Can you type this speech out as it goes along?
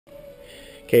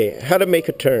Okay, how to make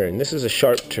a turn. This is a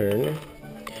sharp turn,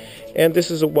 and this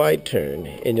is a wide turn.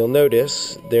 And you'll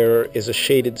notice there is a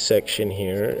shaded section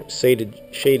here,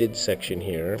 shaded section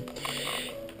here.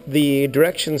 The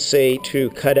directions say to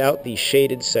cut out the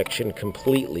shaded section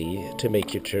completely to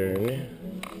make your turn.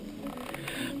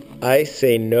 I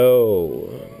say no,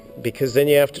 because then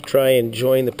you have to try and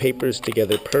join the papers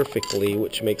together perfectly,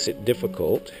 which makes it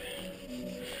difficult.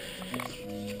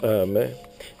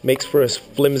 Makes for a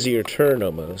flimsier turn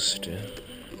almost.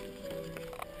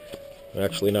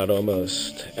 Actually, not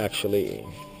almost. Actually,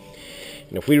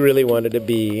 and if we really wanted to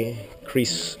be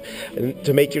crease, and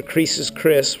to make your creases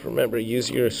crisp, remember, use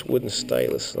your wooden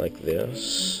stylus like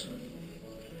this.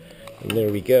 And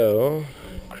there we go.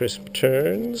 Crisp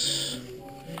turns.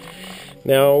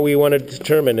 Now we want to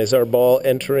determine, is our ball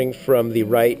entering from the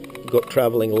right,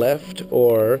 traveling left,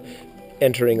 or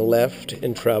entering left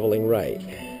and traveling right?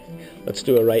 Let's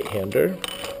do a right-hander.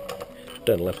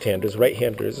 Done left-handers.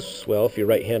 Right-handers, well, if you're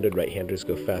right-handed, right-handers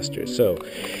go faster. So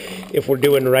if we're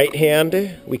doing right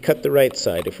hand, we cut the right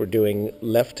side. If we're doing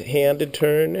left-handed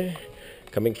turn,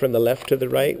 coming from the left to the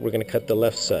right, we're going to cut the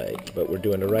left side. But we're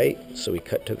doing a right, so we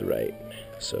cut to the right.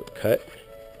 So cut,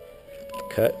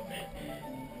 cut.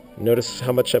 Notice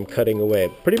how much I'm cutting away.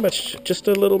 Pretty much just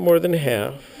a little more than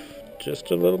half. Just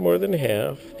a little more than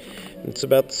half. It's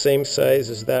about the same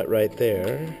size as that right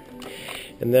there.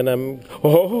 And then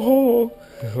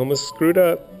almost screwed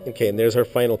up. Okay, and there's our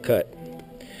final cut.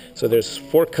 So there's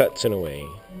 4 cuts in a way.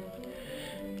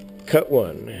 Cut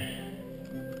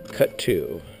 1, cut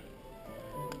 2,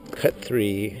 cut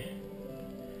 3,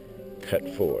 cut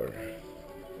 4.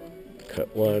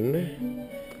 Cut 1,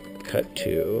 cut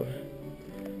 2,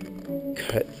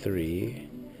 cut 3,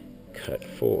 cut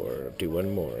 4. Do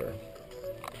one more.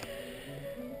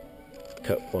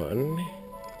 Cut 1,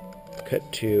 cut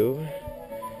 2,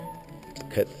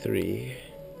 cut 3,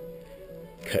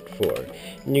 cut 4.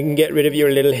 And you can get rid of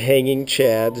your little hanging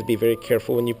chads. Be very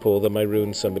careful when you pull them. I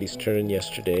ruined somebody's turn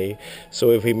yesterday.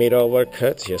 So have we made all of our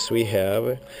cuts? Yes, we have.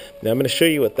 Now I'm going to show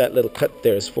you what that little cut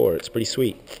there is for. It's pretty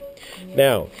sweet.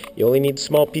 Now, you only need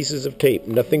small pieces of tape,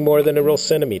 nothing more than a real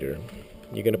centimeter.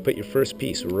 You're going to put your first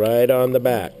piece right on the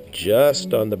back,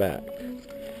 just on the back.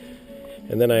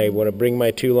 And then I want to bring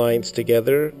my 2 lines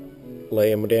together,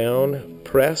 lay them down,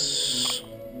 press,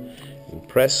 and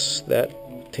press that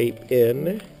tape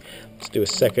in. Let's do a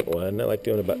second one. I like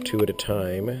doing about 2 at a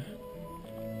time.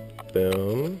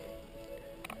 Boom.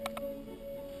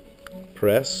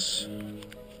 Press.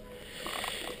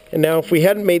 And now if we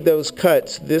hadn't made those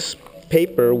cuts, this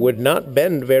paper would not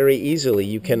bend very easily.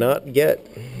 You cannot get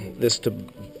this to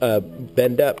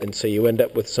bend up, and so you end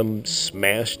up with some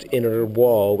smashed inner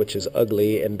wall, which is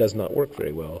ugly and does not work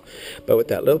very well. But with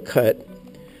that little cut,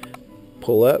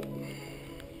 pull up,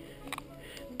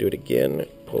 do it again,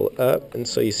 pull up, and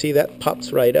so you see that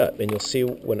pops right up, and you'll see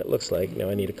what it looks like. Now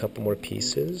I need a couple more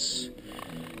pieces.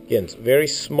 Again, it's very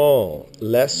small.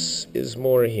 Less is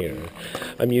more here.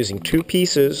 I'm using 2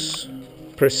 pieces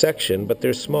per section, but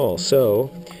they're small. So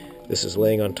this is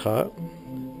laying on top.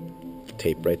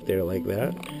 Tape right there like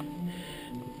that.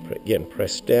 Again,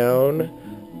 press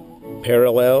down,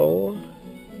 parallel,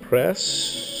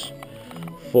 press,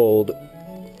 fold,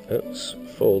 oops,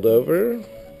 fold over.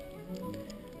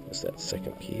 There's that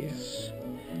second piece.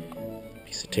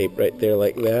 Piece of tape right there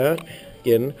like that.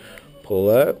 Again, pull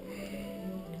up,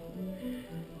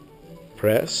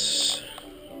 press,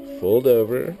 fold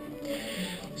over.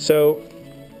 So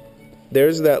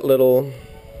there's that little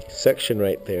section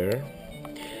right there.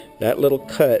 That little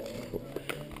cut,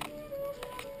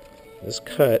 this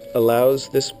cut allows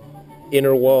this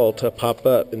inner wall to pop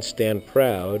up and stand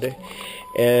proud,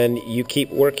 and you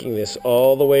keep working this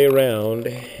all the way around,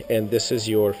 and this is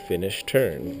your finished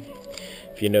turn.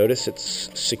 If you notice,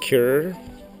 it's secure.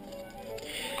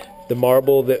 The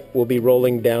marble that will be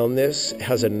rolling down this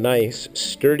has a nice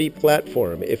sturdy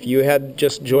platform. If you had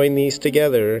just joined these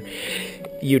together,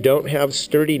 you don't have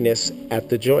sturdiness at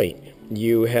the joint.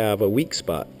 You have a weak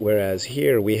spot, whereas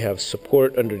here we have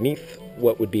support underneath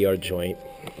what would be our joint,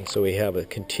 and so we have a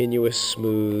continuous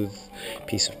smooth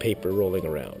piece of paper rolling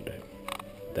around.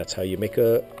 That's how you make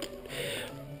a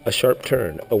sharp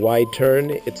turn. A wide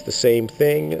turn, it's the same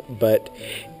thing, but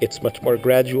it's much more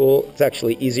gradual. It's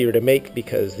actually easier to make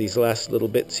because these last little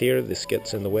bits here, this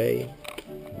gets in the way.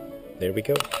 There we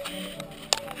go.